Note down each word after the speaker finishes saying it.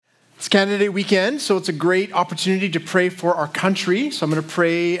It's Canada Day weekend, so it's a great opportunity to pray for our country. So I'm going to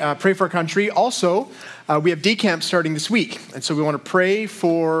pray for our country. Also, we have day camp starting this week, and so we want to pray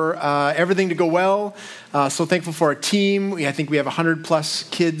for everything to go well. So thankful for our team. I think we have 100 plus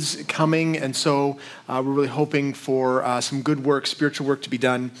kids coming, and so we're really hoping for some good work, spiritual work to be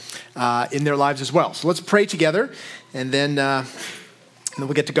done in their lives as well. So let's pray together, and then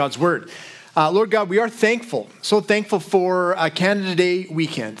we'll get to God's word. Lord God, we are thankful, so thankful for Canada Day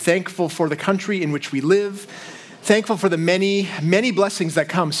weekend, thankful for the country in which we live, thankful for the many, many blessings that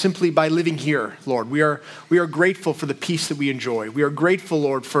come simply by living here, Lord. We are grateful for the peace that we enjoy. We are grateful,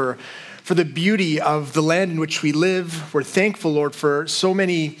 Lord, for the beauty of the land in which we live. We're thankful, Lord, for so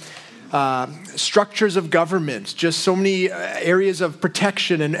many structures of government, just so many areas of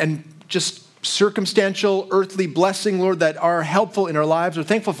protection and just circumstantial earthly blessing, Lord, that are helpful in our lives. We're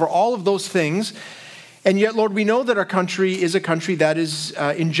thankful for all of those things. And yet, Lord, we know that our country is a country that is,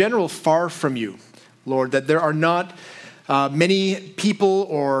 in general, far from you, Lord, that there are not many people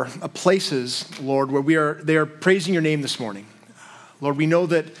or places, Lord, where they are praising your name this morning. Lord, we know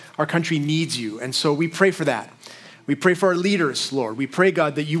that our country needs you, and so we pray for that. We pray for our leaders, Lord. We pray,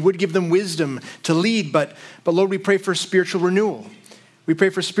 God, that you would give them wisdom to lead, but Lord, we pray for spiritual renewal. We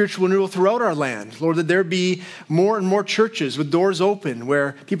pray for spiritual renewal throughout our land. Lord, that there be more and more churches with doors open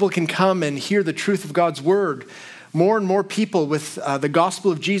where people can come and hear the truth of God's word. More and more people with the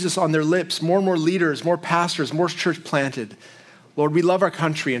gospel of Jesus on their lips. More and more leaders, more pastors, more church planted. Lord, we love our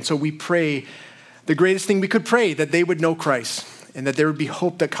country, and so we pray the greatest thing we could pray, that they would know Christ and that there would be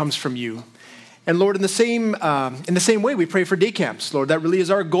hope that comes from you. And Lord, in the same way, we pray for day camps. Lord, that really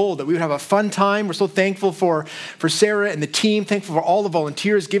is our goal, that we would have a fun time. We're so thankful for Sarah and the team, thankful for all the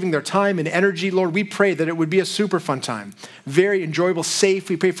volunteers giving their time and energy. Lord, we pray that it would be a super fun time, very enjoyable, safe.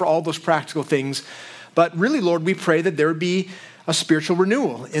 We pray for all those practical things. But really, Lord, we pray that there would be a spiritual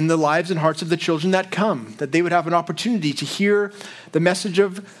renewal in the lives and hearts of the children that come, that they would have an opportunity to hear the message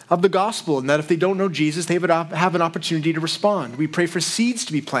of the gospel, and that if they don't know Jesus, they would have an opportunity to respond. We pray for seeds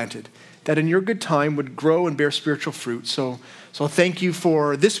to be planted, that in your good time would grow and bear spiritual fruit. So thank you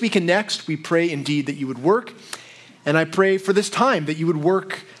for this week and next. We pray indeed that you would work. And I pray for this time that you would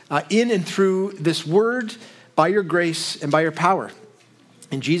work in and through this word by your grace and by your power.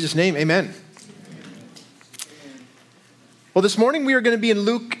 In Jesus' name, amen. Well, this morning we are going to be in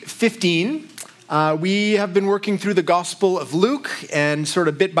Luke 15. We have been working through the Gospel of Luke, and sort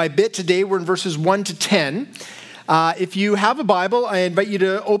of bit by bit today we're in verses 1 to 10. If you have a Bible, I invite you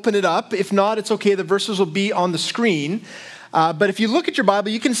to open it up. If not, it's okay. The verses will be on the screen. But if you look at your Bible,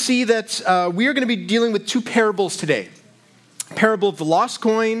 you can see that we are going to be dealing with two parables today. Parable of the lost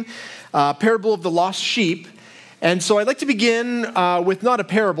coin, parable of the lost sheep. And so I'd like to begin with not a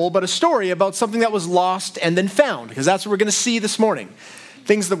parable, but a story about something that was lost and then found, because that's what we're going to see this morning.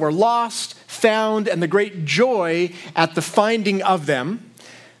 Things that were lost, found, and the great joy at the finding of them.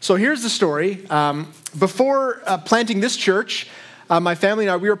 So here's the story. Before planting this church, my family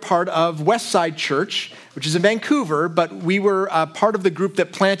and I, we were part of Westside Church, which is in Vancouver, but we were part of the group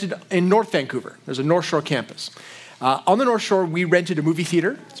that planted in North Vancouver. There's a North Shore campus. On the North Shore, we rented a movie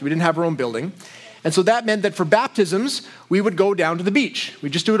theater, so we didn't have our own building. And so that meant that for baptisms, we would go down to the beach.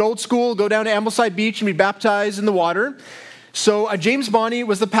 We'd just do it old school, go down to Ambleside Beach and be baptized in the water. So James Bonney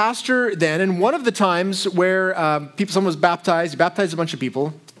was the pastor then, and one of the times where someone was baptized, he baptized a bunch of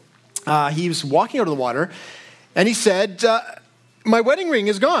people. He was walking out of the water, and he said, my wedding ring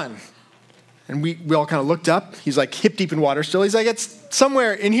is gone. And we all kind of looked up. He's like hip deep in water still. He's like, it's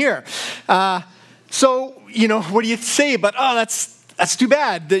somewhere in here. So, what do you say? But, that's too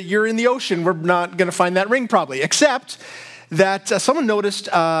bad that you're in the ocean. We're not going to find that ring probably, except that someone noticed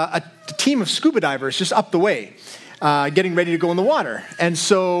a team of scuba divers just up the way, getting ready to go in the water. And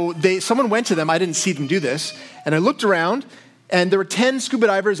so someone went to them. I didn't see them do this. And I looked around, and there were 10 scuba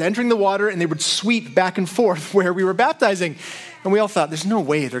divers entering the water, and they would sweep back and forth where we were baptizing. And we all thought, there's no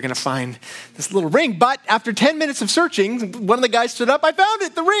way they're going to find this little ring. But after 10 minutes of searching, one of the guys stood up, I found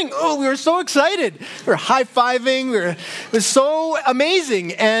it, the ring. Oh, we were so excited. We were high-fiving. It was so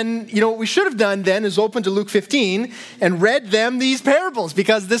amazing. And, what we should have done then is open to Luke 15 and read them these parables,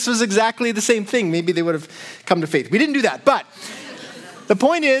 because this was exactly the same thing. Maybe they would have come to faith. We didn't do that. But the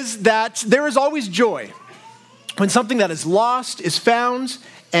point is that there is always joy when something that is lost is found,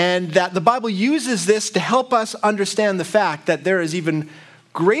 and that the Bible uses this to help us understand the fact that there is even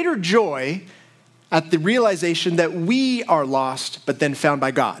greater joy at the realization that we are lost but then found by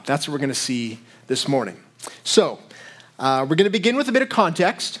God. That's what we're going to see this morning. So we're going to begin with a bit of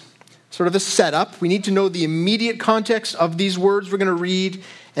context, sort of a setup. We need to know the immediate context of these words we're going to read,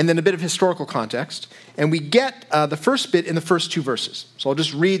 and then a bit of historical context. And we get the first bit in the first two verses. So I'll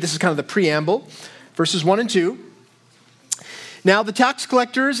just read, this is kind of the preamble, verses 1 and 2. Now the tax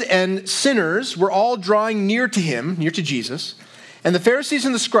collectors and sinners were all drawing near to him, near to Jesus, and the Pharisees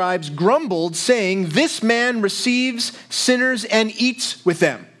and the scribes grumbled, saying, "This man receives sinners and eats with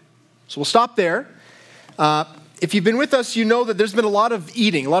them." So we'll stop there. If you've been with us, you know that there's been a lot of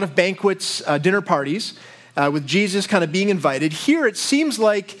eating, a lot of banquets, dinner parties, with Jesus kind of being invited. Here it seems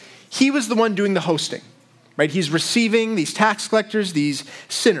like he was the one doing the hosting, right? He's receiving these tax collectors, these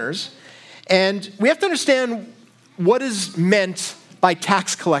sinners. And we have to understand what is meant by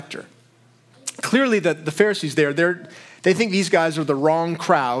tax collector. Clearly the Pharisees they think these guys are the wrong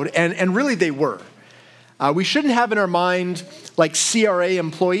crowd, and really they were. We shouldn't have in our mind like CRA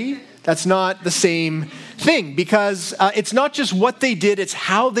employee. That's not the same thing, because it's not just what they did, it's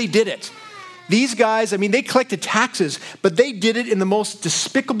how they did it. These guys, they collected taxes, but they did it in the most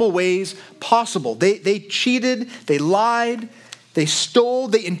despicable ways possible. They cheated, they lied, they stole,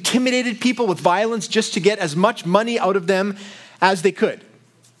 they intimidated people with violence just to get as much money out of them as they could.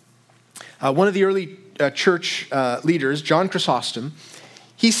 One of the early church leaders, John Chrysostom,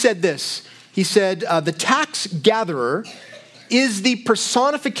 he said this. He said, the tax gatherer is the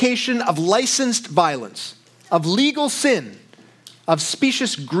personification of licensed violence, of legal sin, of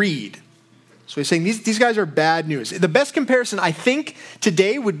specious greed. So he's saying these guys are bad news. The best comparison, I think,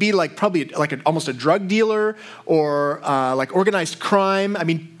 today would be almost a drug dealer or like organized crime.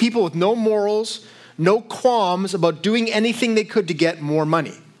 People with no morals, no qualms about doing anything they could to get more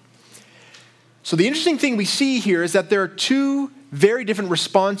money. So the interesting thing we see here is that there are two very different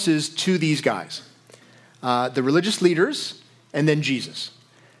responses to these guys. The religious leaders and then Jesus.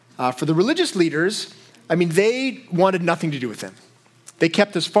 For the religious leaders, they wanted nothing to do with them. They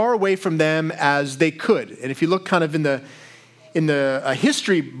kept as far away from them as they could. And if you look kind of in the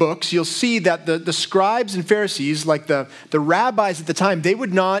history books, you'll see that the scribes and Pharisees, like the rabbis at the time, they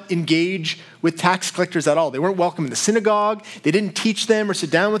would not engage with tax collectors at all. They weren't welcome in the synagogue. They didn't teach them or sit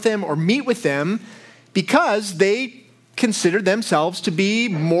down with them or meet with them because they considered themselves to be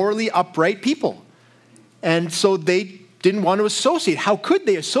morally upright people. And so they didn't want to associate. How could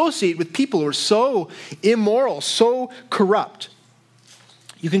they associate with people who are so immoral, so corrupt?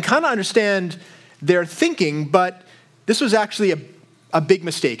 You can kind of understand their thinking, but this was actually a big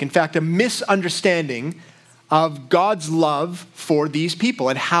mistake. In fact, a misunderstanding of God's love for these people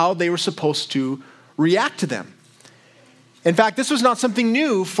and how they were supposed to react to them. In fact, this was not something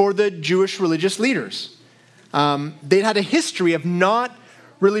new for the Jewish religious leaders. They'd had a history of not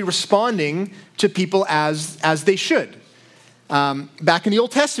really responding to people as they should. Back in the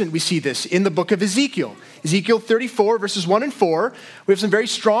Old Testament, we see this in the book of Ezekiel. Ezekiel 34, verses 1 and 4, we have some very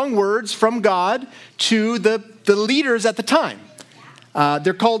strong words from God to the leaders at the time.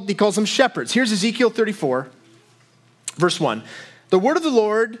 He calls them shepherds. Here's Ezekiel 34, verse 1. The word of the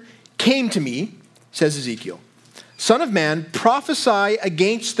Lord came to me, says Ezekiel. Son of man, prophesy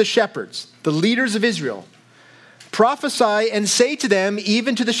against the shepherds, the leaders of Israel. Prophesy and say to them,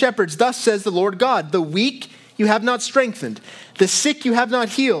 even to the shepherds, thus says the Lord God, the weak you have not strengthened, the sick you have not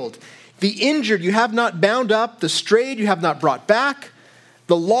healed, the injured you have not bound up, the strayed you have not brought back,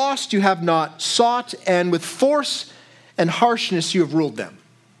 the lost you have not sought, and with force and harshness you have ruled them.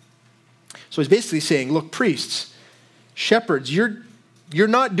 So he's basically saying, look, priests, shepherds, you're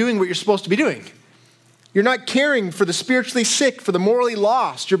not doing what you're supposed to be doing. You're not caring for the spiritually sick, for the morally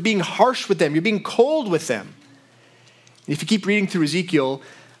lost. You're being harsh with them. You're being cold with them. And if you keep reading through Ezekiel,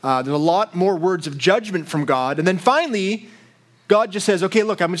 there's a lot more words of judgment from God. And then finally, God just says, okay,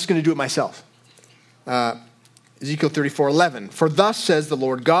 look, I'm just going to do it myself. Ezekiel 34:11. For thus says the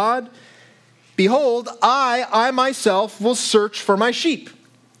Lord God, behold, I myself will search for my sheep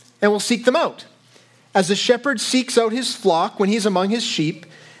and will seek them out. As a shepherd seeks out his flock when he is among his sheep,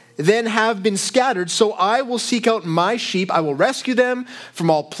 then have been scattered, so I will seek out my sheep. I will rescue them from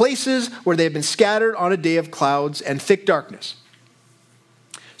all places where they have been scattered on a day of clouds and thick darkness.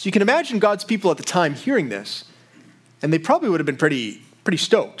 So you can imagine God's people at the time hearing this, and they probably would have been pretty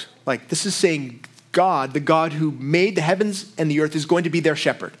stoked. Like, this is saying God, the God who made the heavens and the earth, is going to be their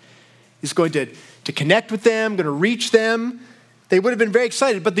shepherd. He's going to connect with them, going to reach them. They would have been very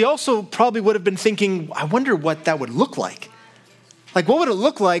excited, but they also probably would have been thinking, I wonder what that would look like. Like, what would it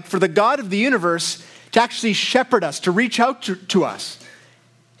look like for the God of the universe to actually shepherd us, to reach out to us?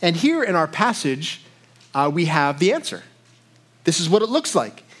 And here in our passage, we have the answer. This is what it looks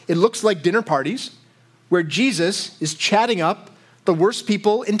like. It looks like dinner parties where Jesus is chatting up the worst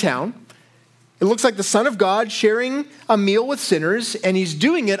people in town. It looks like the Son of God sharing a meal with sinners, and he's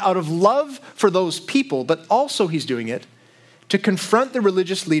doing it out of love for those people, but also he's doing it to confront the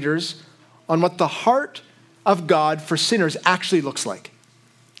religious leaders on what the heart of God for sinners actually looks like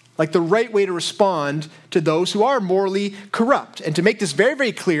the right way to respond to those who are morally corrupt. And to make this very,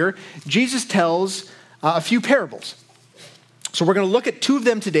 very clear, Jesus tells a few parables. So we're going to look at two of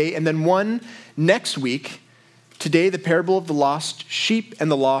them today and then one next week. Today, the parable of the lost sheep and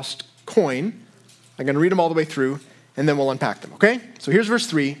the lost coin. I'm going to read them all the way through, and then we'll unpack them, okay? So here's verse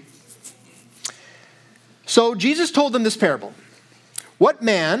 3. So Jesus told them this parable. What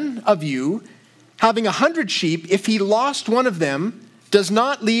man of you, having 100 sheep, if he lost one of them, does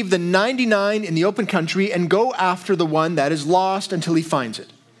not leave the 99 in the open country and go after the one that is lost until he finds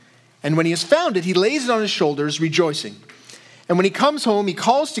it? And when he has found it, he lays it on his shoulders, rejoicing. And when he comes home, he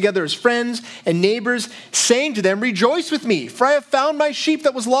calls together his friends and neighbors, saying to them, rejoice with me, for I have found my sheep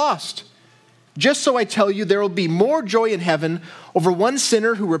that was lost. Just so I tell you, there will be more joy in heaven over one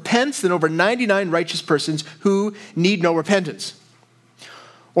sinner who repents than over 99 righteous persons who need no repentance.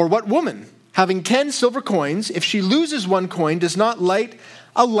 Or what woman, having 10 silver coins, if she loses one coin, does not light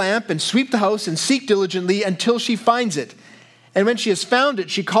a lamp and sweep the house and seek diligently until she finds it? And when she has found it,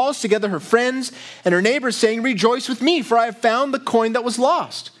 she calls together her friends and her neighbors, saying, rejoice with me, for I have found the coin that was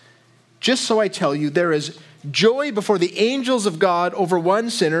lost. Just so I tell you, there is joy before the angels of God over one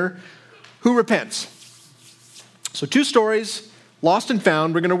sinner who repents. So 2 stories, lost and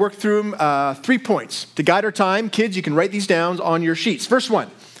found. We're going to work through them 3 points. To guide our time, kids, you can write these down on your sheets. First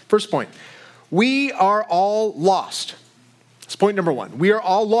point. We are all lost. That's point number 1. We are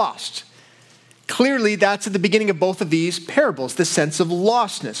all lost. Clearly, that's at the beginning of both of these parables, the sense of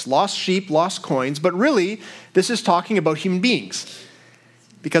lostness. Lost sheep, lost coins. But really, this is talking about human beings.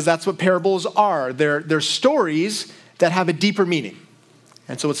 Because that's what parables are. They're stories that have a deeper meaning.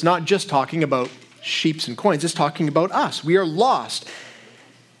 And so it's not just talking about sheep and coins. It's talking about us. We are lost.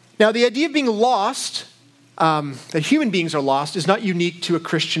 Now, the idea of being lost, that human beings are lost, is not unique to a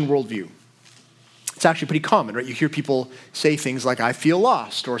Christian worldview. It's actually pretty common, right? You hear people say things like, I feel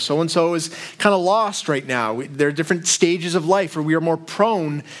lost, or so-and-so is kind of lost right now. There are different stages of life where we are more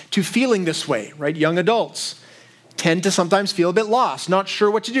prone to feeling this way, right? Young adults tend to sometimes feel a bit lost, not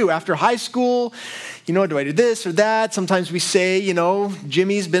sure what to do. After high school, do I do this or that? Sometimes we say,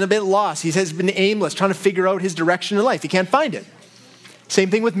 Jimmy's been a bit lost. He has been aimless, trying to figure out his direction in life. He can't find it.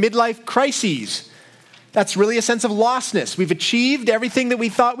 Same thing with midlife crises. That's really a sense of lostness. We've achieved everything that we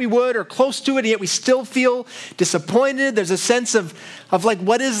thought we would or close to it, and yet we still feel disappointed. There's a sense of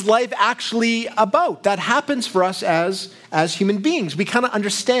what is life actually about? That happens for us as human beings. We kind of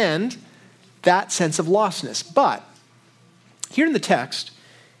understand that sense of lostness. But here in the text,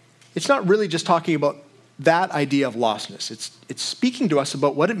 it's not really just talking about that idea of lostness. It's speaking to us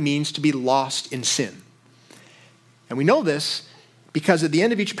about what it means to be lost in sin. And we know this because at the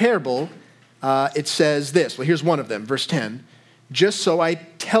end of each parable, it says this. Well, here's one of them, verse 10. Just so I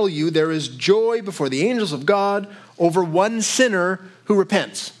tell you, there is joy before the angels of God over one sinner who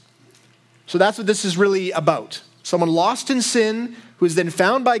repents. So that's what this is really about. Someone lost in sin who is then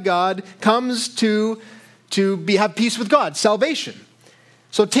found by God, comes to have peace with God, salvation.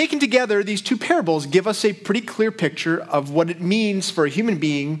 So taken together, these 2 parables give us a pretty clear picture of what it means for a human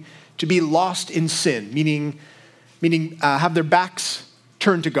being to be lost in sin, meaning have their backs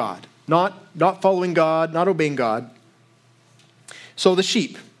turned to God. Not following God, not obeying God. So the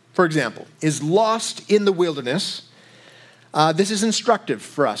sheep, for example, is lost in the wilderness. This is instructive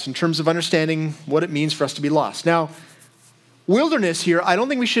for us in terms of understanding what it means for us to be lost. Now, wilderness here, I don't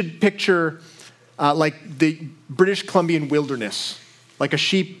think we should picture like the British Columbian wilderness, like a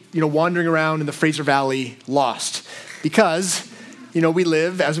sheep, wandering around in the Fraser Valley lost. Because we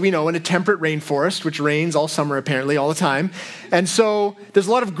live, as we know, in a temperate rainforest, which rains all summer, apparently, all the time. And so there's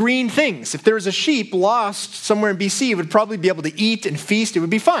a lot of green things. If there was a sheep lost somewhere in BC, it would probably be able to eat and feast. It would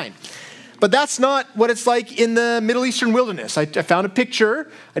be fine. But that's not what it's like in the Middle Eastern wilderness. I found a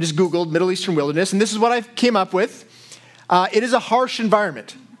picture. I just Googled Middle Eastern wilderness, and this is what I came up with. It is a harsh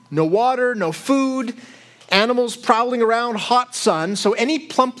environment. No water, no food, animals prowling around, hot sun. So any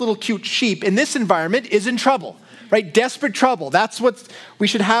plump little cute sheep in this environment is in trouble. Right? Desperate trouble. That's what we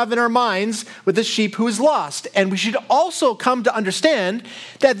should have in our minds with the sheep who is lost. And we should also come to understand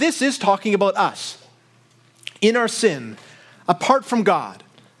that this is talking about us. In our sin, apart from God,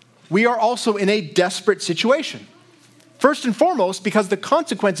 we are also in a desperate situation. First and foremost, because the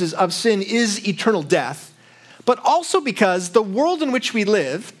consequences of sin is eternal death, but also because the world in which we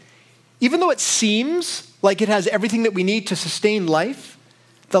live, even though it seems like it has everything that we need to sustain life,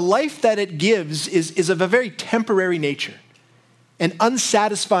 the life that it gives is of a very temporary nature, an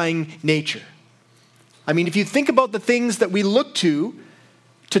unsatisfying nature. I mean, if you think about the things that we look to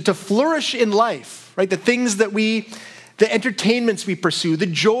flourish in life, right? The things that we the entertainments we pursue, the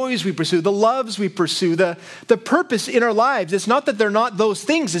joys we pursue, the loves we pursue, the purpose in our lives. It's not that they're not those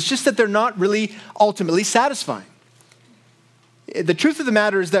things. It's just that they're not really ultimately satisfying. The truth of the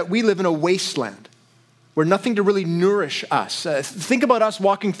matter is that we live in a wasteland where nothing to really nourish us. Think about us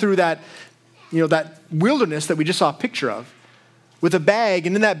walking through that wilderness that we just saw a picture of with a bag,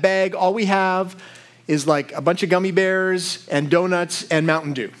 and in that bag, all we have is like a bunch of gummy bears and donuts and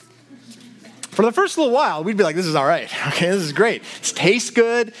Mountain Dew. For the first little while, we'd be like, this is all right. Okay, this is great. It tastes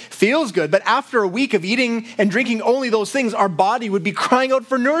good, feels good. But after a week of eating and drinking only those things, our body would be crying out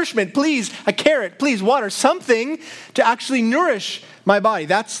for nourishment. Please, a carrot, please, water, something to actually nourish my body.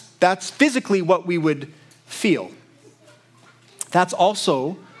 That's physically what we would feel. That's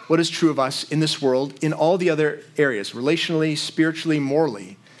also what is true of us in this world in all the other areas, relationally, spiritually,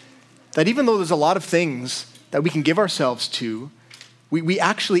 morally. That even though there's a lot of things that we can give ourselves to, we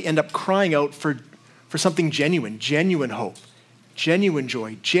actually end up crying out for something genuine hope, genuine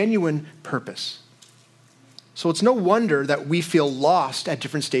joy, genuine purpose. So it's no wonder that we feel lost at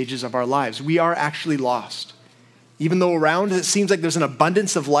different stages of our lives. We are actually lost. Even though around it seems like there's an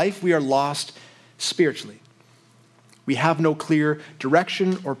abundance of life, we are lost spiritually. We have no clear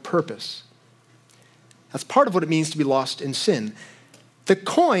direction or purpose. That's part of what it means to be lost in sin. The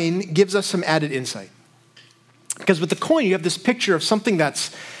coin gives us some added insight. Because with the coin, you have this picture of something that's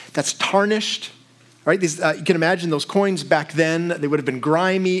tarnished, right? You can imagine those coins back then. They would have been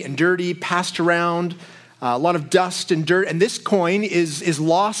grimy and dirty, passed around, a lot of dust and dirt. And this coin is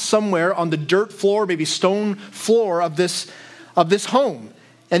lost somewhere on the dirt floor, maybe stone floor of this home.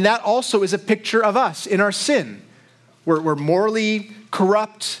 And that also is a picture of us in our sin. We're morally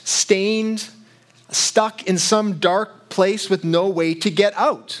corrupt, stained, stuck in some dark place with no way to get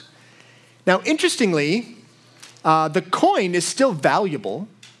out. Now, interestingly, the coin is still valuable.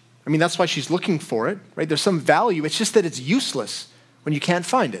 I mean, that's why she's looking for it, right? There's some value. It's just that it's useless when you can't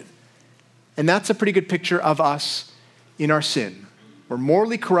find it. And that's a pretty good picture of us in our sin. We're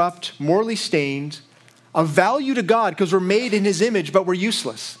morally corrupt, morally stained, of value to God because we're made in his image, but we're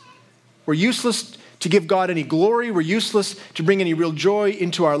useless. We're useless to give God any glory. We're useless to bring any real joy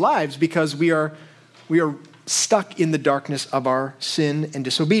into our lives because we are stuck in the darkness of our sin and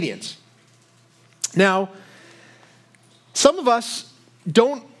disobedience. Now, some of us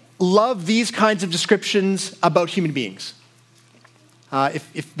don't love these kinds of descriptions about human beings.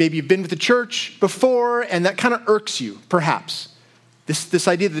 If maybe you've been with the church before and that kind of irks you, perhaps. This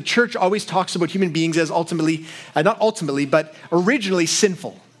idea that the church always talks about human beings as but originally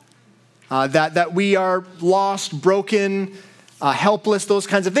sinful. That we are lost, broken, helpless, those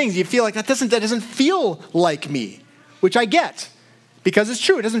kinds of things. You feel like that doesn't feel like me, which I get because it's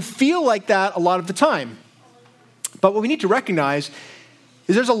true. It doesn't feel like that a lot of the time. But what we need to recognize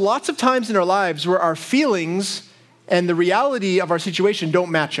is there's lots of times in our lives where our feelings and the reality of our situation don't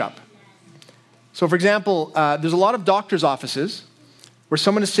match up. So for example, there's a lot of doctor's offices where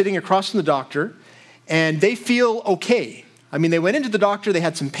someone is sitting across from the doctor and they feel okay. I mean, they went into the doctor, they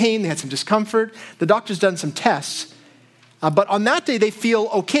had some pain, they had some discomfort. The doctor's done some tests. But on that day, they feel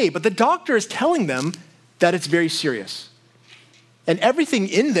okay. But the doctor is telling them that it's very serious. And everything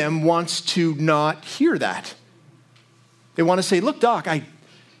in them wants to not hear that. They want to say, look, doc, I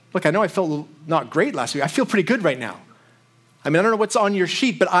know I felt not great last week. I feel pretty good right now. I mean, I don't know what's on your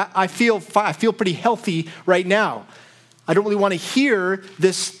sheet, but I feel fine. I feel pretty healthy right now. I don't really want to hear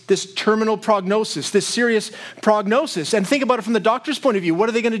this terminal prognosis, this serious prognosis. And think about it from the doctor's point of view. What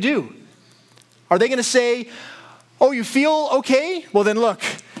are they going to do? Are they going to say, oh, you feel okay? Well, then look,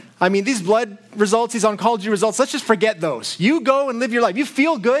 I mean, these blood results, these oncology results, let's just forget those. You go and live your life. You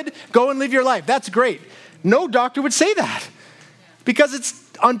feel good, go and live your life. That's great. No doctor would say that because it's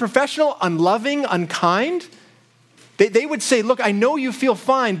unprofessional, unloving, unkind. They would say, look, I know you feel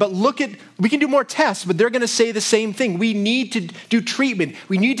fine, but we can do more tests, but they're going to say the same thing. We need to do treatment.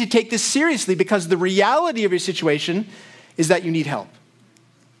 We need to take this seriously because the reality of your situation is that you need help.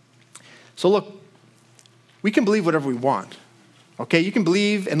 So look, we can believe whatever we want. Okay, you can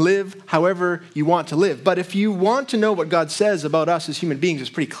believe and live however you want to live. But if you want to know what God says about us as human beings, it's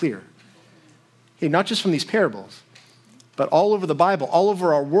pretty clear. Hey, not just from these parables, but all over the Bible, all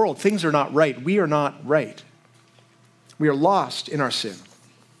over our world, things are not right. We are not right. We are lost in our sin.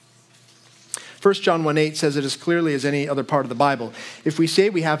 1 John 1:8 says it as clearly as any other part of the Bible. If we say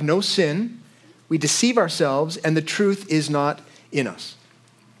we have no sin, we deceive ourselves and the truth is not in us.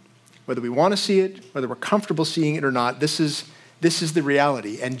 Whether we want to see it, whether we're comfortable seeing it or not, this is the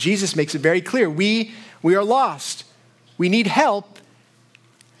reality. And Jesus makes it very clear. We are lost. We need help.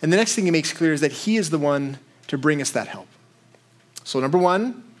 And the next thing he makes clear is that he is the one to bring us that help. So number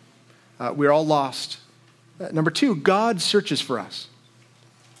one, we're all lost. Number two, God searches for us.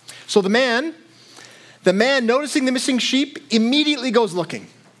 So the man noticing the missing sheep immediately goes looking.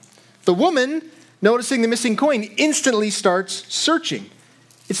 The woman noticing the missing coin instantly starts searching.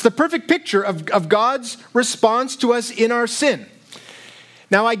 It's the perfect picture of God's response to us in our sin.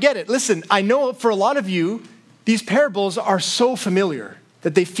 Now I get it. Listen, I know for a lot of you, these parables are so familiar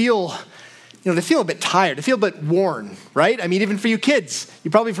that they feel a bit tired. They feel a bit worn, right? I mean, even for you kids,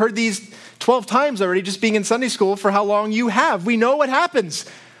 you probably have heard these 12 times already just being in Sunday school for how long you have. We know what happens.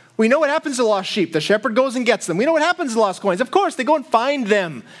 We know what happens to lost sheep. The shepherd goes and gets them. We know what happens to lost coins. Of course, they go and find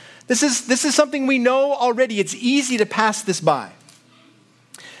them. This is something we know already. It's easy to pass this by.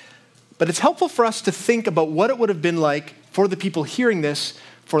 But it's helpful for us to think about what it would have been like for the people hearing this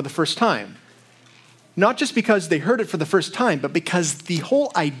for the first time. Not just because they heard it for the first time, but because the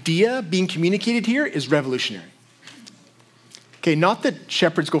whole idea being communicated here is revolutionary. Okay, not that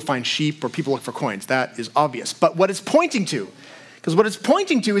shepherds go find sheep or people look for coins. That is obvious. But what it's pointing to,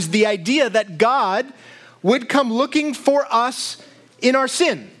 is the idea that God would come looking for us in our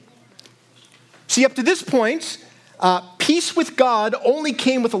sin. See, up to this point, peace with God only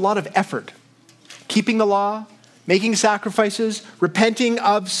came with a lot of effort. Keeping the law, making sacrifices, repenting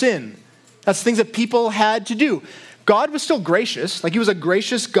of sin. That's things that people had to do. God was still gracious, like he was a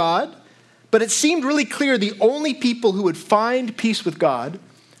gracious God, but it seemed really clear the only people who would find peace with God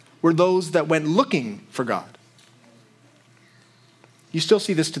were those that went looking for God. You still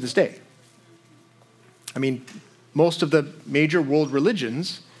see this to this day. I mean, most of the major world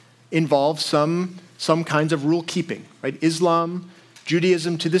religions involve some kinds of rule keeping, right? Islam,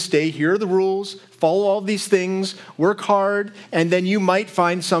 Judaism to this day, here are the rules, follow all these things, work hard, and then you might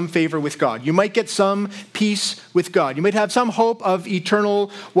find some favor with God. You might get some peace with God. You might have some hope of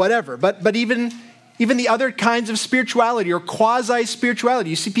eternal whatever. But even the other kinds of spirituality or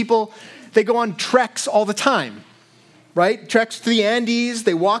quasi-spirituality, you see people, they go on treks all the time, right? Treks to the Andes,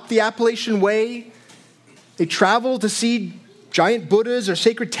 they walk the Appalachian Way, they travel to see giant Buddhas or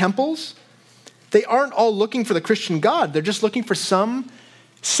sacred temples. They aren't all looking for the Christian God. They're just looking for some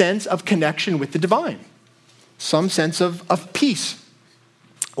sense of connection with the divine, some sense of peace.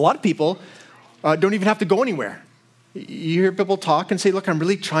 A lot of people don't even have to go anywhere. You hear people talk and say, look, I'm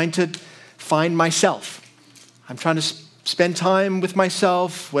really trying to find myself. I'm trying to spend time with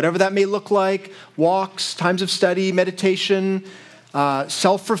myself, whatever that may look like, walks, times of study, meditation,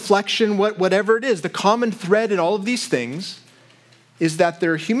 self-reflection, whatever it is. The common thread in all of these things is that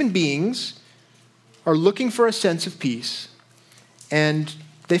they're human beings are looking for a sense of peace, and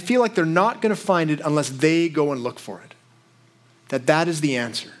they feel like they're not going to find it unless they go and look for it. That is the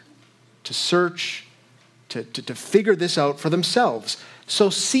answer, to search, to figure this out for themselves.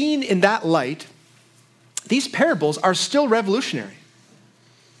 So seen in that light, these parables are still revolutionary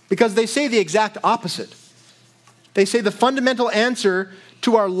because they say the exact opposite. They say the fundamental answer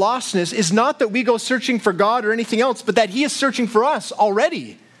to our lostness is not that we go searching for God or anything else, but that he is searching for us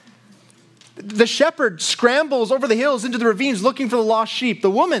already. The shepherd scrambles over the hills into the ravines looking for the lost sheep. The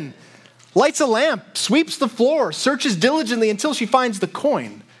woman lights a lamp, sweeps the floor, searches diligently until she finds the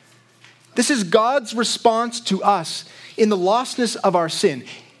coin. This is God's response to us in the lostness of our sin.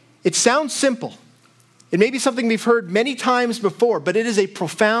 It sounds simple. It may be something we've heard many times before, but it is a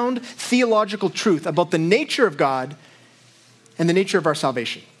profound theological truth about the nature of God and the nature of our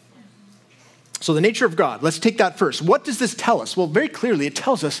salvation. So the nature of God, let's take that first. What does this tell us? Well, very clearly it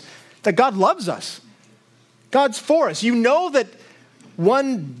tells us that God loves us. God's for us. You know that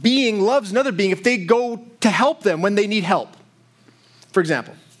one being loves another being if they go to help them when they need help. For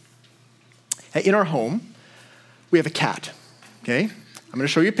example, in our home, we have a cat, okay? I'm going to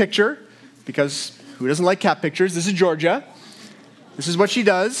show you a picture because who doesn't like cat pictures? This is Georgia. This is what she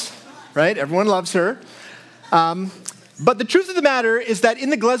does, right? Everyone loves her. But the truth of the matter is that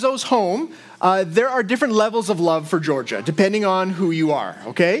in the Glezos' home, there are different levels of love for Georgia, depending on who you are,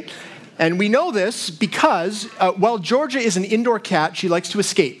 okay? And we know this because while Georgia is an indoor cat, she likes to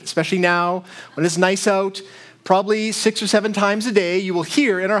escape, especially now when it's nice out. Probably 6 or 7 times a day, you will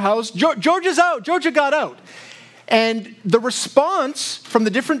hear in our house, Georgia's out, Georgia got out. And the response from the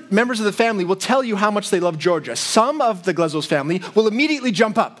different members of the family will tell you how much they love Georgia. Some of the Glezos family will immediately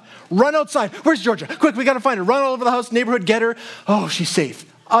jump up, run outside. Where's Georgia? Quick, we got to find her. Run all over the house, neighborhood, get her. Oh, she's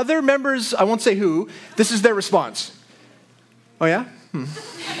safe. Other members, I won't say who, this is their response. Oh yeah?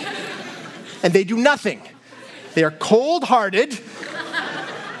 And they do nothing. They are cold-hearted.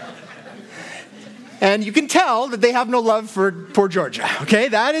 And you can tell that they have no love for poor Georgia, okay?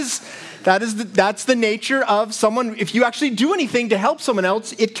 That is That's the nature of someone. If you actually do anything to help someone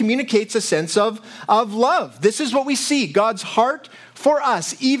else, it communicates a sense of love. This is what we see, God's heart for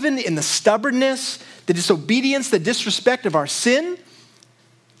us, even in the stubbornness, the disobedience, the disrespect of our sin.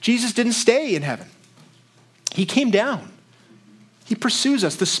 Jesus didn't stay in heaven. He came down. He pursues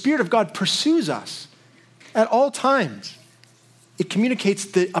us. The Spirit of God pursues us at all times. It communicates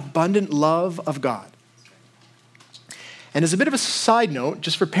the abundant love of God. And as a bit of a side note,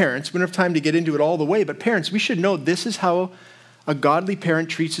 just for parents, we don't have time to get into it all the way, but parents, we should know this is how a godly parent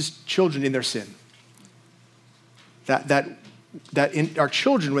treats his children in their sin. That in our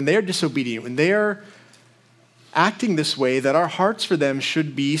children, when they are disobedient, when they are acting this way, that our hearts for them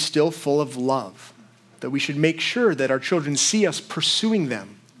should be still full of love. That we should make sure that our children see us pursuing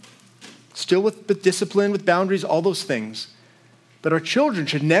them, still with discipline, with boundaries, all those things. But our children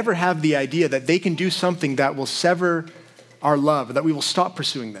should never have the idea that they can do something that will sever our love, that we will stop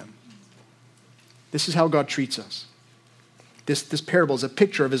pursuing them. This is how God treats us. This parable is a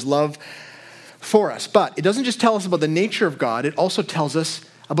picture of his love for us. But it doesn't just tell us about the nature of God, it also tells us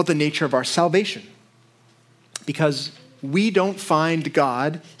about the nature of our salvation. Because we don't find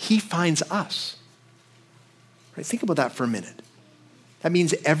God, he finds us. Right? Think about that for a minute. That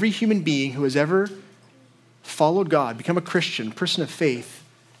means every human being who has ever followed God, become a Christian, person of faith,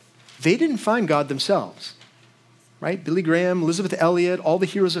 they didn't find God themselves. Right? Billy Graham, Elizabeth Elliot, all the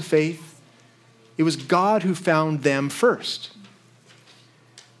heroes of faith. It was God who found them first.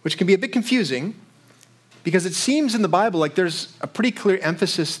 Which can be a bit confusing because it seems in the Bible like there's a pretty clear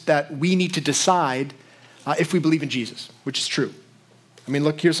emphasis that we need to decide if we believe in Jesus, which is true. I mean,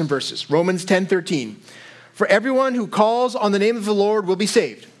 look, here's some verses. Romans 10:13. For everyone who calls on the name of the Lord will be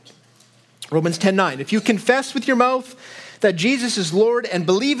saved. Romans 10:9. If you confess with your mouth that Jesus is Lord and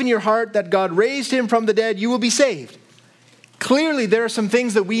believe in your heart that God raised him from the dead, you will be saved. Clearly, there are some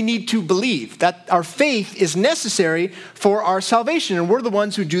things that we need to believe, that our faith is necessary for our salvation, and we're the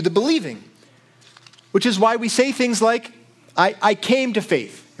ones who do the believing. Which is why we say things like, I came to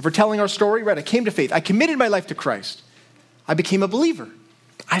faith. If we're telling our story, right, I came to faith. I committed my life to Christ. I became a believer.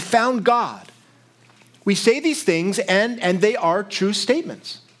 I found God. We say these things, and they are true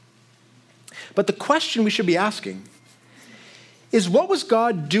statements. But the question we should be asking is, what was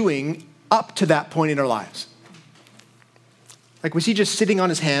God doing up to that point in our lives? Like, was he just sitting on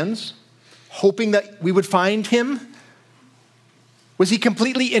his hands, hoping that we would find him? Was he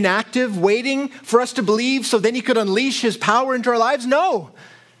completely inactive, waiting for us to believe so then he could unleash his power into our lives? No.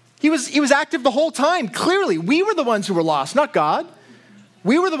 He was active the whole time. Clearly, we were the ones who were lost, not God.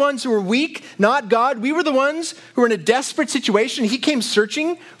 We were the ones who were weak, not God. We were the ones who were in a desperate situation. He came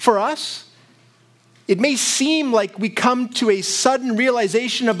searching for us. It may seem like we come to a sudden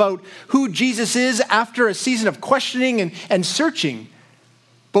realization about who Jesus is after a season of questioning and searching.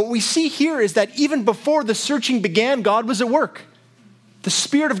 But what we see here is that even before the searching began, God was at work. The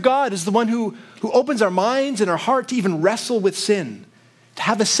Spirit of God is the one who opens our minds and our heart to even wrestle with sin, to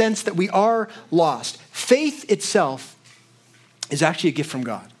have a sense that we are lost. Faith itself is actually a gift from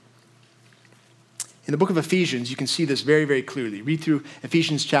God. In the book of Ephesians, you can see this very, very clearly. Read through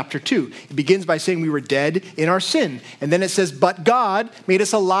Ephesians chapter 2. It begins by saying we were dead in our sin. And then it says, but God made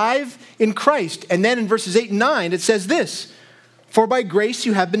us alive in Christ. And then in verses 8 and 9, it says this, for by grace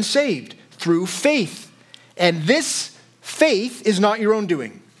you have been saved through faith. And this faith is not your own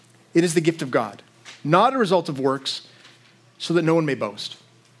doing. It is the gift of God, not a result of works, so that no one may boast.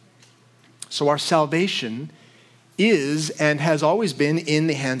 So our salvation is and has always been in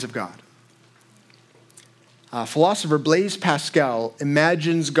the hands of God. Philosopher Blaise Pascal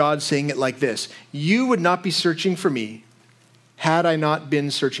imagines God saying it like this: you would not be searching for me had I not been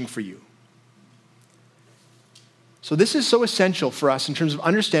searching for you. So this is so essential for us in terms of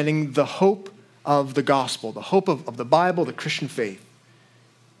understanding the hope of the gospel, the hope of the Bible, the Christian faith.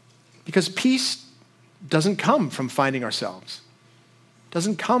 Because peace doesn't come from finding ourselves. It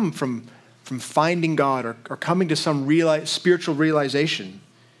doesn't come from finding God or coming to some spiritual realization.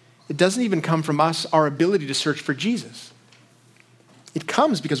 It doesn't even come from us, our ability to search for Jesus. It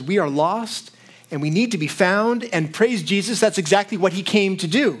comes because we are lost and we need to be found, and praise Jesus, that's exactly what he came to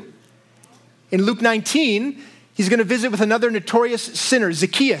do. In Luke 19, he's going to visit with another notorious sinner,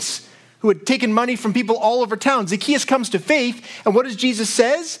 Zacchaeus, who had taken money from people all over town. Zacchaeus comes to faith, and what does Jesus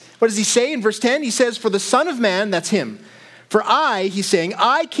says? What does he say in verse 10? He says, for the Son of Man, that's him. For he's saying,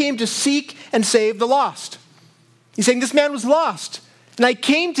 I came to seek and save the lost. He's saying this man was lost. And I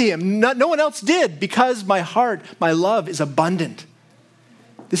came to him. No one else did, because my heart, my love is abundant.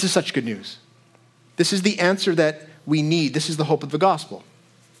 This is such good news. This is the answer that we need. This is the hope of the gospel.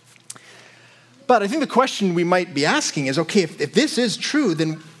 But I think the question we might be asking is, okay, if this is true,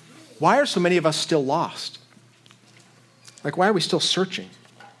 then why are so many of us still lost? Like, why are we still searching?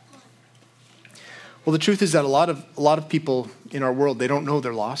 Well, the truth is that a lot of people in our world, they don't know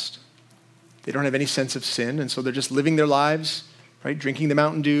they're lost. They don't have any sense of sin, and so they're just living their lives, right? Drinking the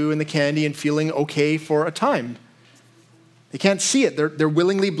Mountain Dew and the candy and feeling okay for a time. They can't see it. They're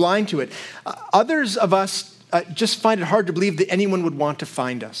willingly blind to it. Others of us just find it hard to believe that anyone would want to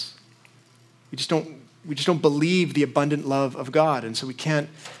find us. We just don't believe the abundant love of God, and so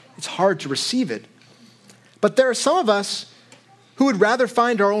it's hard to receive it. But there are some of us who would rather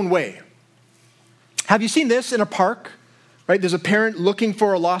find our own way. Have you seen this in a park? Right? There's a parent looking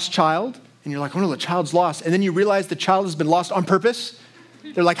for a lost child, and you're like, oh no, the child's lost. And then you realize the child has been lost on purpose.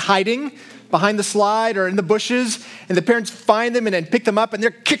 They're like hiding behind the slide or in the bushes, and the parents find them and then pick them up, and they're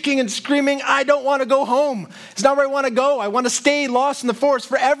kicking and screaming, I don't want to go home. It's not where I want to go. I want to stay lost in the forest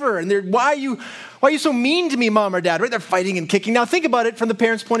forever. And they're, why are you so mean to me, mom or dad? Right? They're fighting and kicking. Now think about it from the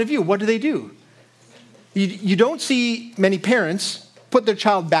parent's point of view. What do? You don't see many parents put their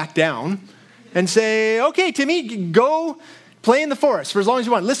child back down and say, okay, Timmy, go play in the forest for as long as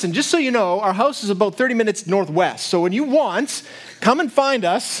you want. Listen, just so you know, our house is about 30 minutes northwest. So when you want, come and find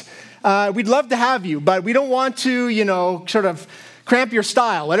us. We'd love to have you, but we don't want to, sort of cramp your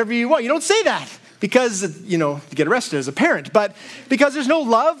style, whatever you want. You don't say that because, you get arrested as a parent, but because there's no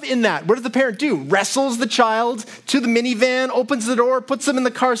love in that. What does the parent do? Wrestles the child to the minivan, opens the door, puts them in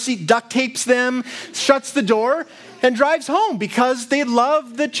the car seat, duct tapes them, shuts the door, and drives home because they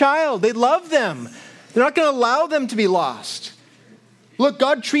love the child. They love them. They're not going to allow them to be lost. Look,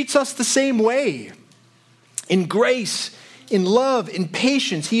 God treats us the same way. In grace, in love, in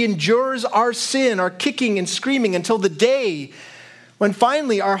patience, he endures our sin, our kicking and screaming until the day when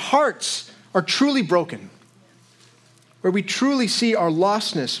finally our hearts are truly broken, where we truly see our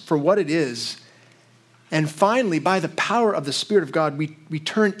lostness for what it is. And finally, by the power of the Spirit of God, we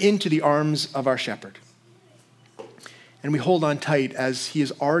turn into the arms of our shepherd. And we hold on tight as he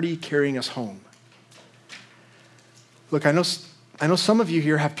is already carrying us home. Look, I know some of you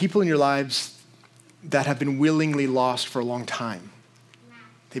here have people in your lives that have been willingly lost for a long time.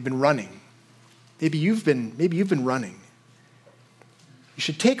 They've been running. Maybe you've been running. You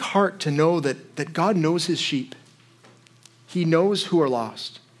should take heart to know that God knows his sheep. He knows who are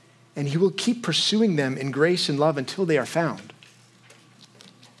lost, and he will keep pursuing them in grace and love until they are found.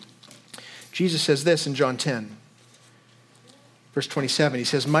 Jesus says this in John 10, verse 27. He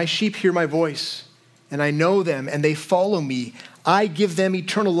says, my sheep hear my voice, and I know them, and they follow me. I give them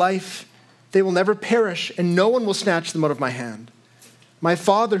eternal life. They will never perish, and no one will snatch them out of my hand. My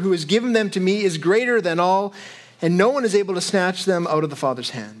Father who has given them to me is greater than all, and no one is able to snatch them out of the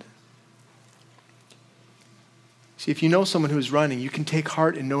Father's hand. See, if you know someone who is running, you can take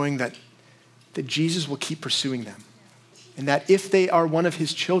heart in knowing that Jesus will keep pursuing them, and that if they are one of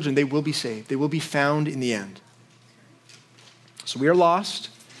his children, they will be saved. They will be found in the end. So we are lost.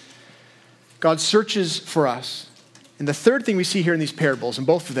 God searches for us. And the third thing we see here in these parables, in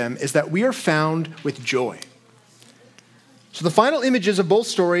both of them, is that we are found with joy. So the final images of both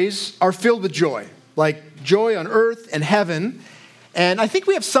stories are filled with joy, like joy on earth and heaven. And I think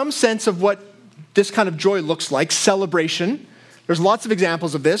we have some sense of what this kind of joy looks like, celebration. There's lots of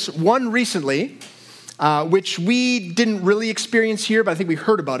examples of this. One recently, which we didn't really experience here, but I think we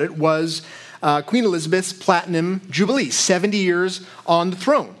heard about it, was Queen Elizabeth's Platinum Jubilee, 70 years on the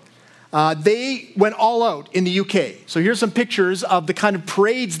throne. They went all out in the UK. So here's some pictures of the kind of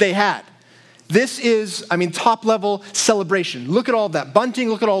parades they had. This is, top-level celebration. Look at all that bunting.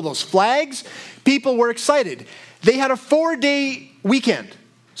 Look at all those flags. People were excited. They had a 4-day weekend.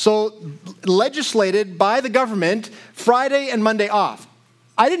 So legislated by the government, Friday and Monday off.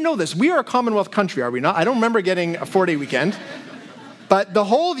 I didn't know this. We are a Commonwealth country, are we not? I don't remember getting a 4-day weekend. But the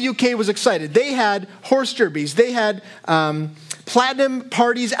whole of the UK was excited. They had horse derbies. They had platinum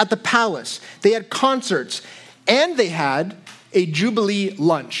parties at the palace. They had concerts. And they had a Jubilee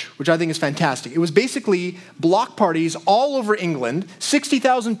lunch, which I think is fantastic. It was basically block parties all over England.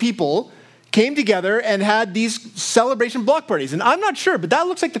 60,000 people came together and had these celebration block parties. And I'm not sure, but that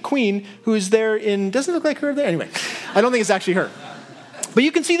looks like the Queen who is there doesn't it look like her there? Anyway, I don't think it's actually her. But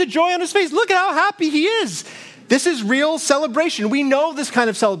you can see the joy on his face. Look at how happy he is. This is real celebration. We know this kind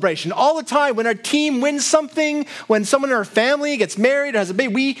of celebration all the time. When our team wins something, when someone in our family gets married or has a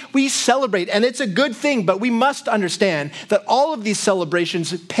baby, we celebrate. And it's a good thing, but we must understand that all of these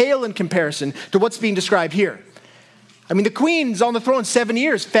celebrations pale in comparison to what's being described here. The Queen's on the throne 7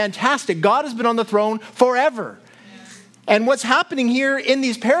 years. Fantastic. God has been on the throne forever. And what's happening here in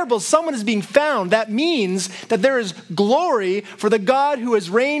these parables, someone is being found. That means that there is glory for the God who has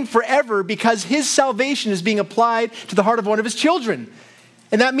reigned forever because his salvation is being applied to the heart of one of his children.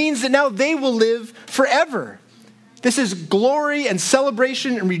 And that means that now they will live forever. This is glory and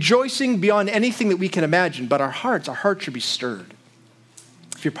celebration and rejoicing beyond anything that we can imagine. But our hearts should be stirred.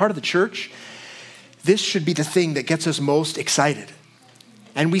 If you're part of the church, this should be the thing that gets us most excited.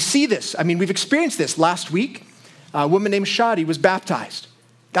 And we see this. I mean, we've experienced this. Last week, a woman named Shadi was baptized.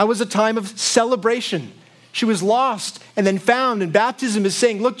 That was a time of celebration. She was lost and then found, and baptism is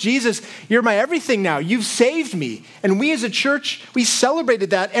saying, look, Jesus, you're my everything now. You've saved me. And we as a church, we celebrated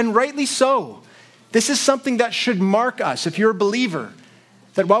that, and rightly so. This is something that should mark us, if you're a believer,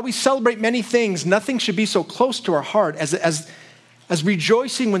 that while we celebrate many things, nothing should be so close to our heart as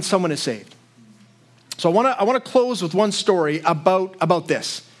rejoicing when someone is saved. So I want to close with one story about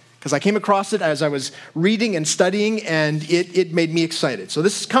this, because I came across it as I was reading and studying, and it made me excited. So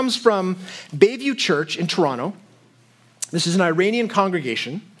this comes from Bayview Church in Toronto. This is an Iranian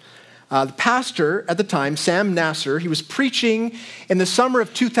congregation. The pastor at the time, Sam Nasser, he was preaching in the summer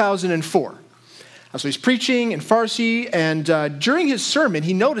of 2004. So he's preaching in Farsi, and during his sermon,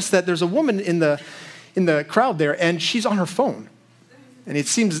 he noticed that there's a woman in the crowd there, and she's on her phone. And it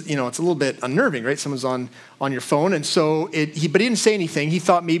seems, it's a little bit unnerving, right? Someone's on your phone, and so but he didn't say anything. He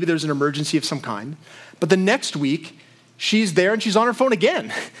thought maybe there's an emergency of some kind. But the next week, she's there, and she's on her phone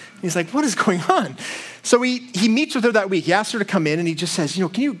again. He's like, what is going on? So he meets with her that week. He asks her to come in, and he just says,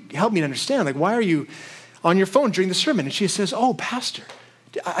 can you help me to understand? Like, why are you on your phone during the sermon? And she says, oh, Pastor,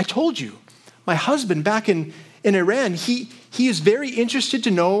 I told you. My husband back in Iran, he is very interested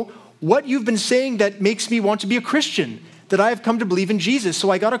to know what you've been saying that makes me want to be a Christian, that I have come to believe in Jesus.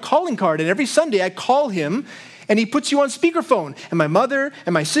 So I got a calling card, and every Sunday I call him, and he puts you on speakerphone. And my mother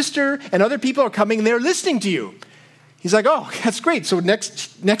and my sister and other people are coming, and they're listening to you. He's like, oh, that's great. So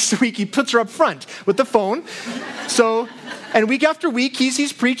next week he puts her up front with the phone. And week after week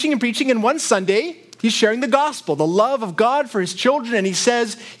he's preaching, and one Sunday, he's sharing the gospel, the love of God for his children. And he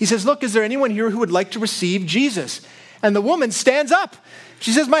says, look, is there anyone here who would like to receive Jesus? And the woman stands up.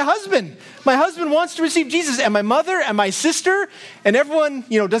 She says, my husband wants to receive Jesus. And my mother and my sister, and everyone,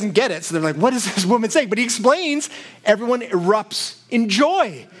 doesn't get it. So they're like, what is this woman saying? But he explains, everyone erupts in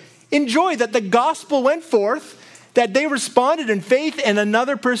joy. In joy that the gospel went forth, that they responded in faith, and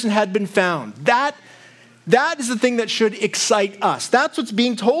another person had been found. That is the thing that should excite us. That's what's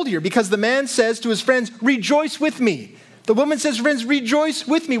being told here, because the man says to his friends, rejoice with me. The woman says, friends, rejoice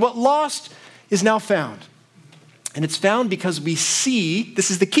with me. What lost is now found. And it's found because we see,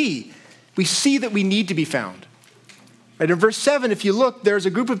 this is the key, we see that we need to be found. Right? In verse 7, if you look, there's a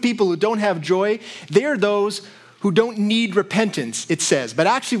group of people who don't have joy. They are those who don't need repentance, it says. But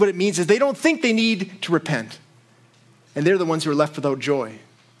actually what it means is they don't think they need to repent. And they're the ones who are left without joy.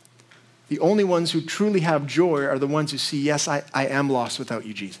 The only ones who truly have joy are the ones who see, yes, I am lost without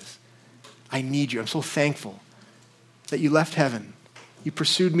you, Jesus. I need you. I'm so thankful that you left heaven. You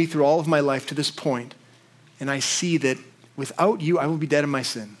pursued me through all of my life to this point. And I see that without you, I will be dead in my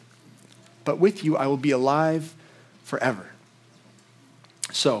sin. But with you, I will be alive forever.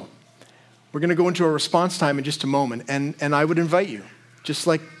 So, we're going to go into a response time in just a moment. And I would invite you, just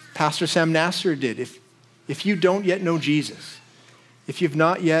like Pastor Sam Nasser did, if you don't yet know Jesus, if you've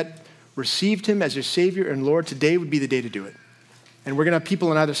not yet received him as your Savior and Lord, today would be the day to do it. And we're going to have people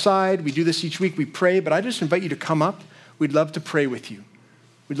on either side. We do this each week. We pray. But I just invite you to come up. We'd love to pray with you.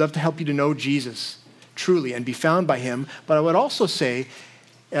 We'd love to help you to know Jesus truly and be found by him. But I would also say,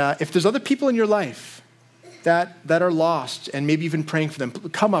 if there's other people in your life that are lost and maybe even praying for them,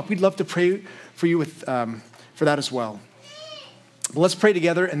 come up. We'd love to pray for you for that as well. But let's pray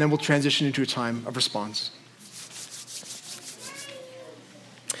together, and then we'll transition into a time of response.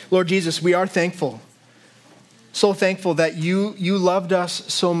 Lord Jesus, we are thankful, so thankful that you loved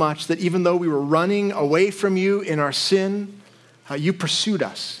us so much that even though we were running away from you in our sin, you pursued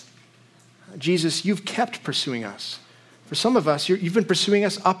us. Jesus, you've kept pursuing us. For some of us, you've been pursuing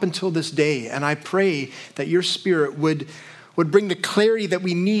us up until this day, and I pray that your Spirit would bring the clarity that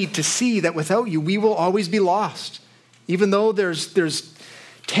we need to see that without you, we will always be lost. Even though there's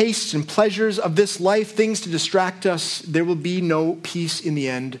tastes and pleasures of this life, things to distract us, there will be no peace in the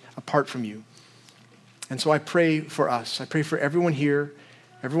end apart from you. And so I pray for us. I pray for everyone here,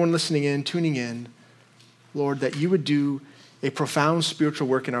 everyone listening in, tuning in, Lord, that you would do a profound spiritual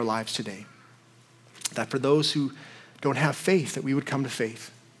work in our lives today. That for those who don't have faith, that we would come to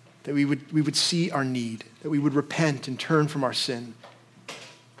faith, that we would see our need, that we would repent and turn from our sin.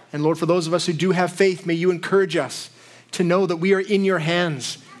 And Lord, for those of us who do have faith, may you encourage us to know that we are in your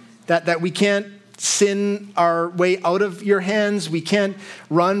hands, that we can't sin our way out of your hands, we can't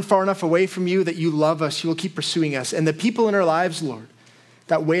run far enough away from you, that you love us, you will keep pursuing us. And the people in our lives, Lord,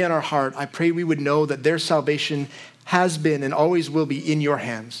 that weigh on our heart, I pray we would know that their salvation has been and always will be in your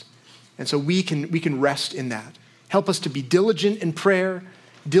hands. And so we can rest in that. Help us to be diligent in prayer,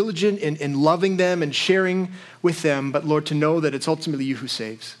 diligent in loving them and sharing with them, but Lord, to know that it's ultimately you who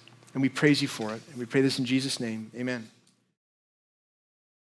saves. And we praise you for it. And we pray this in Jesus' name. Amen.